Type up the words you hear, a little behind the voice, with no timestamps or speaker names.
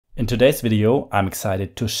In today's video, I'm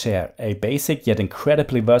excited to share a basic yet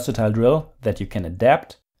incredibly versatile drill that you can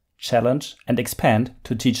adapt, challenge, and expand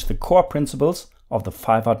to teach the core principles of the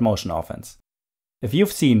 5-out motion offense. If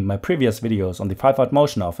you've seen my previous videos on the 5-out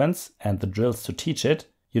motion offense and the drills to teach it,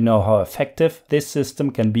 you know how effective this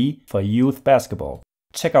system can be for youth basketball.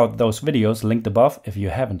 Check out those videos linked above if you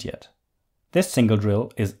haven't yet. This single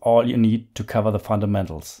drill is all you need to cover the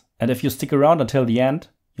fundamentals. And if you stick around until the end,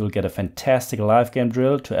 you'll get a fantastic live game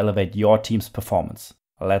drill to elevate your team's performance.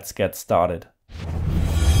 Let's get started.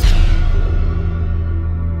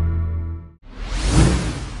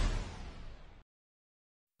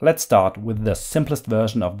 Let's start with the simplest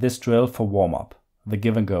version of this drill for warm-up, the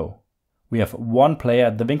give and go. We have one player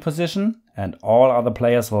at the wing position and all other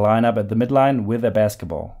players line up at the midline with a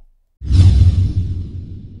basketball.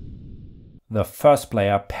 The first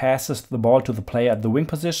player passes the ball to the player at the wing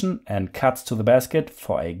position and cuts to the basket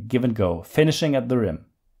for a give and go, finishing at the rim.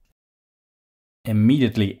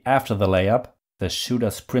 Immediately after the layup, the shooter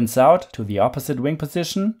sprints out to the opposite wing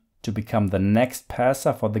position to become the next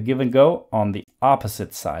passer for the give and go on the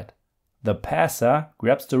opposite side. The passer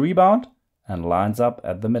grabs the rebound and lines up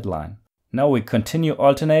at the midline. Now we continue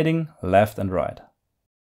alternating left and right.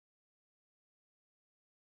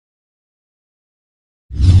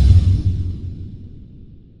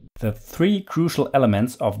 The three crucial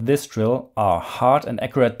elements of this drill are hard and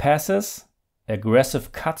accurate passes,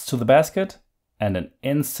 aggressive cuts to the basket, and an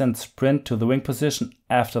instant sprint to the wing position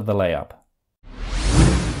after the layup.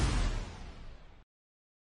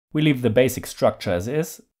 We leave the basic structure as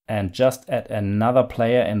is and just add another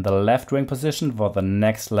player in the left wing position for the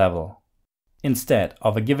next level. Instead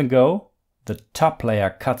of a give and go, the top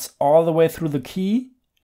player cuts all the way through the key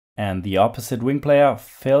and the opposite wing player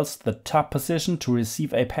fills the top position to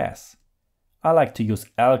receive a pass. I like to use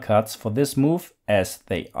L cuts for this move as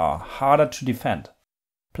they are harder to defend.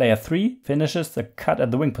 Player 3 finishes the cut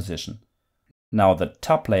at the wing position. Now the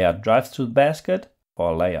top player drives to the basket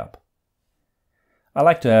for a layup. I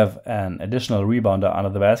like to have an additional rebounder under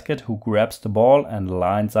the basket who grabs the ball and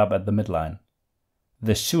lines up at the midline.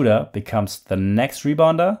 The shooter becomes the next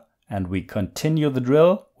rebounder and we continue the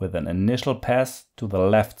drill with an initial pass to the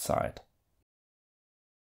left side.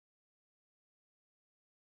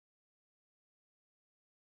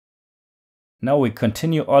 Now we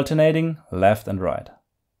continue alternating left and right.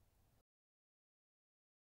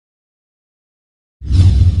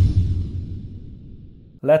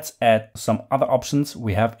 Let's add some other options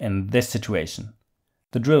we have in this situation.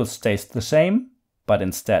 The drill stays the same, but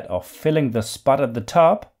instead of filling the spot at the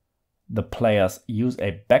top, the players use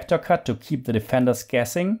a backdoor cut to keep the defenders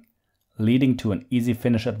guessing, leading to an easy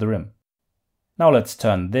finish at the rim. Now let's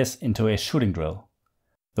turn this into a shooting drill.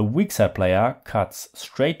 The weak side player cuts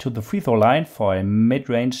straight to the free throw line for a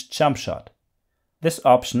mid-range jump shot. This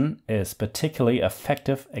option is particularly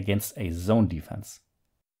effective against a zone defense.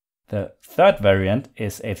 The third variant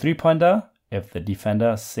is a three-pointer if the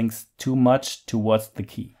defender sinks too much towards the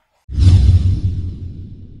key.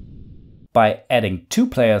 By adding two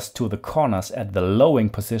players to the corners at the low wing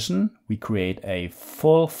position, we create a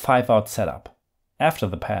full 5-out setup. After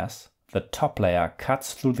the pass, the top player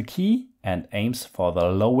cuts through the key and aims for the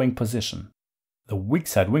low wing position. The weak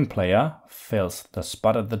side wing player fills the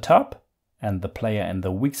spot at the top, and the player in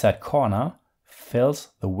the weak side corner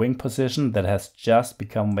fills the wing position that has just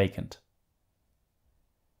become vacant.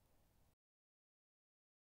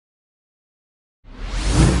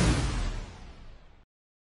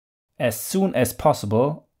 As soon as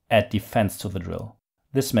possible, add defense to the drill.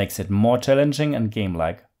 This makes it more challenging and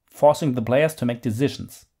game-like, forcing the players to make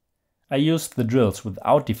decisions. I use the drills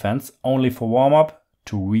without defense only for warm-up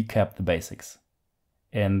to recap the basics.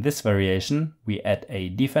 In this variation, we add a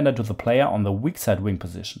defender to the player on the weak side wing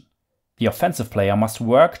position. The offensive player must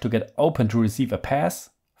work to get open to receive a pass,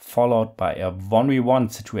 followed by a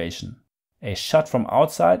 1v1 situation. A shot from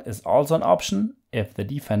outside is also an option if the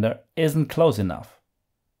defender isn't close enough.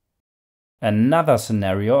 Another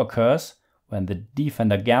scenario occurs when the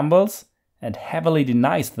defender gambles and heavily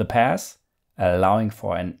denies the pass, allowing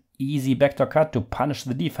for an easy backdoor cut to punish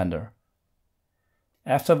the defender.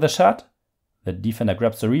 After the shot, the defender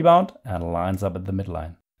grabs the rebound and lines up at the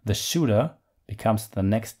midline. The shooter becomes the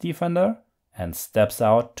next defender and steps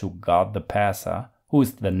out to guard the passer, who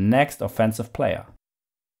is the next offensive player.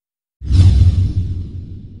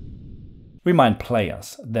 Remind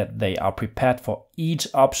players that they are prepared for each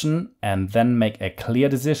option and then make a clear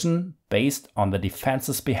decision based on the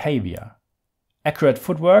defense's behavior. Accurate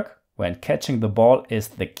footwork when catching the ball is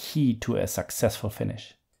the key to a successful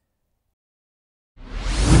finish.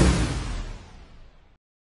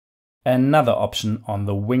 Another option on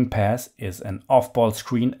the wing pass is an off-ball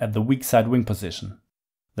screen at the weak side wing position.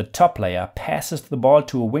 The top player passes the ball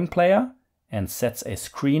to a wing player and sets a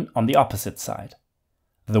screen on the opposite side.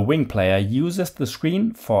 The wing player uses the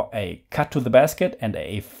screen for a cut to the basket and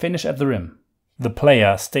a finish at the rim. The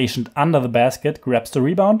player stationed under the basket grabs the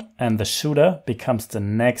rebound and the shooter becomes the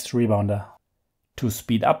next rebounder. To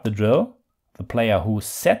speed up the drill, the player who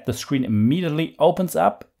set the screen immediately opens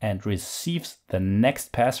up and receives the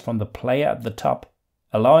next pass from the player at the top,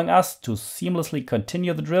 allowing us to seamlessly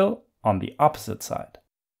continue the drill on the opposite side.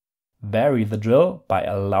 Vary the drill by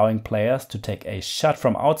allowing players to take a shot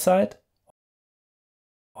from outside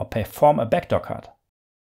or perform a backdoor cut.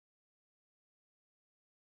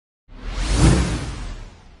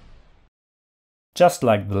 Just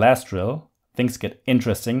like the last drill, things get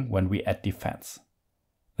interesting when we add defense.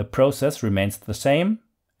 The process remains the same,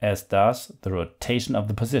 as does the rotation of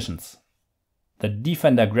the positions. The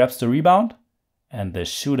defender grabs the rebound and the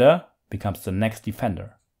shooter becomes the next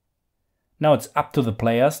defender. Now it's up to the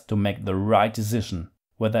players to make the right decision,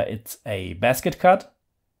 whether it's a basket cut,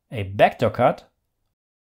 a backdoor cut,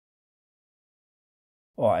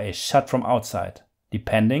 or a shot from outside,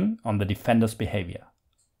 depending on the defender's behavior.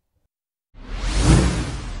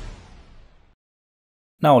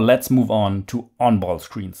 Now let's move on to on-ball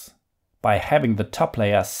screens. By having the top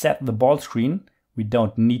player set the ball screen, we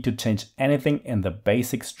don't need to change anything in the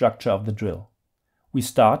basic structure of the drill. We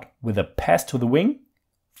start with a pass to the wing,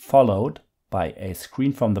 followed by a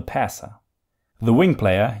screen from the passer. The wing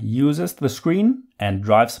player uses the screen and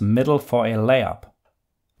drives middle for a layup.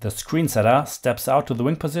 The screen setter steps out to the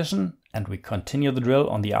wing position and we continue the drill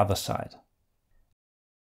on the other side.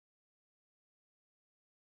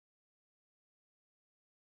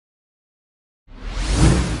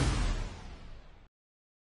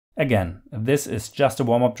 Again, this is just a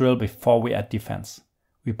warm-up drill before we add defense.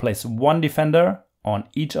 We place one defender on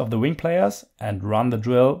each of the wing players and run the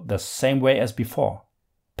drill the same way as before.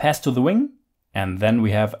 Pass to the wing, and then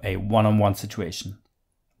we have a one-on-one situation.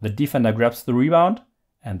 The defender grabs the rebound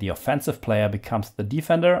and the offensive player becomes the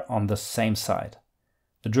defender on the same side.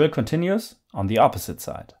 The drill continues on the opposite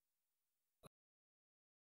side.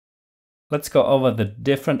 Let's go over the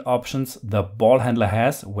different options the ball handler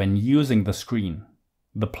has when using the screen.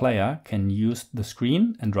 The player can use the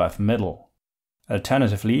screen and drive middle.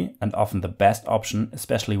 Alternatively, and often the best option,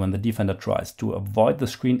 especially when the defender tries to avoid the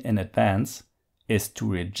screen in advance, is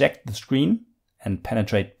to reject the screen and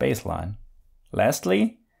penetrate baseline.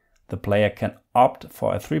 Lastly, the player can opt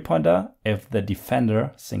for a three-pointer if the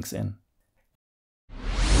defender sinks in.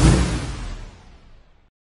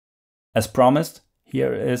 As promised,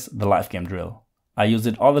 here is the live game drill. I use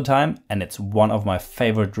it all the time and it's one of my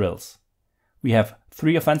favorite drills. We have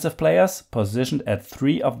 3 offensive players positioned at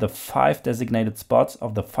 3 of the 5 designated spots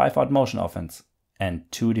of the 5-out motion offense and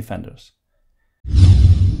 2 defenders.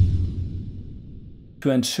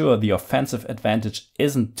 To ensure the offensive advantage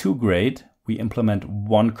isn't too great, we implement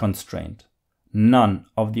one constraint. None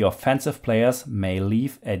of the offensive players may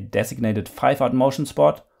leave a designated 5-out motion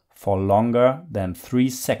spot for longer than 3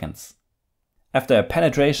 seconds. After a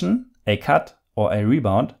penetration, a cut, or a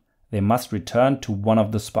rebound, they must return to one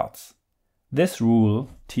of the spots. This rule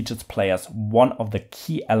teaches players one of the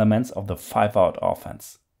key elements of the 5-out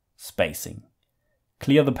offense: spacing.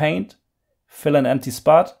 Clear the paint, fill an empty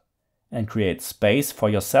spot, and create space for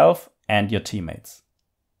yourself and your teammates.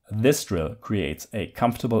 This drill creates a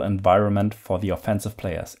comfortable environment for the offensive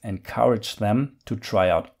players, encourage them to try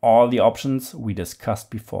out all the options we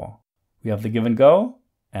discussed before. We have the give and go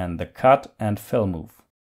and the cut and fill move.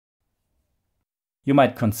 You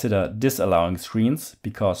might consider disallowing screens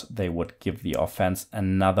because they would give the offense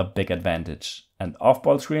another big advantage, and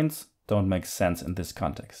off-ball screens don't make sense in this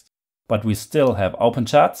context. But we still have open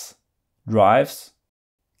shots, drives,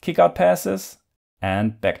 kick-out passes,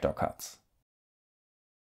 and backdoor cuts.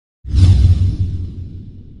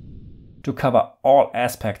 To cover all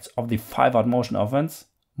aspects of the 5-out motion offense,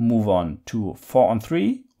 move on to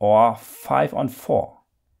 4-on-3 or 5-on-4.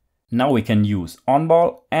 Now we can use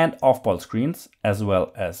on-ball and off-ball screens, as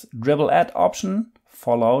well as dribble add option,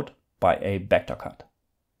 followed by a backdoor cut.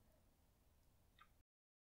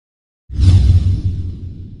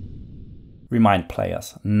 Remind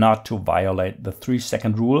players not to violate the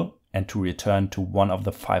 3-second rule and to return to one of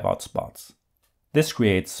the 5-out spots. This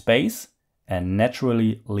creates space and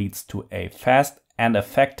naturally leads to a fast and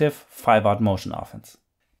effective 5-out motion offense.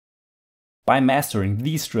 By mastering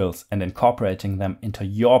these drills and incorporating them into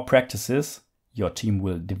your practices, your team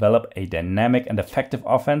will develop a dynamic and effective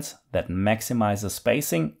offense that maximizes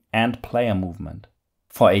spacing and player movement.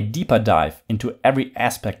 For a deeper dive into every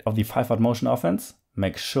aspect of the 5-out motion offense,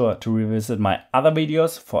 Make sure to revisit my other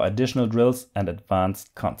videos for additional drills and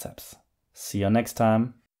advanced concepts. See you next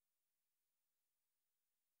time.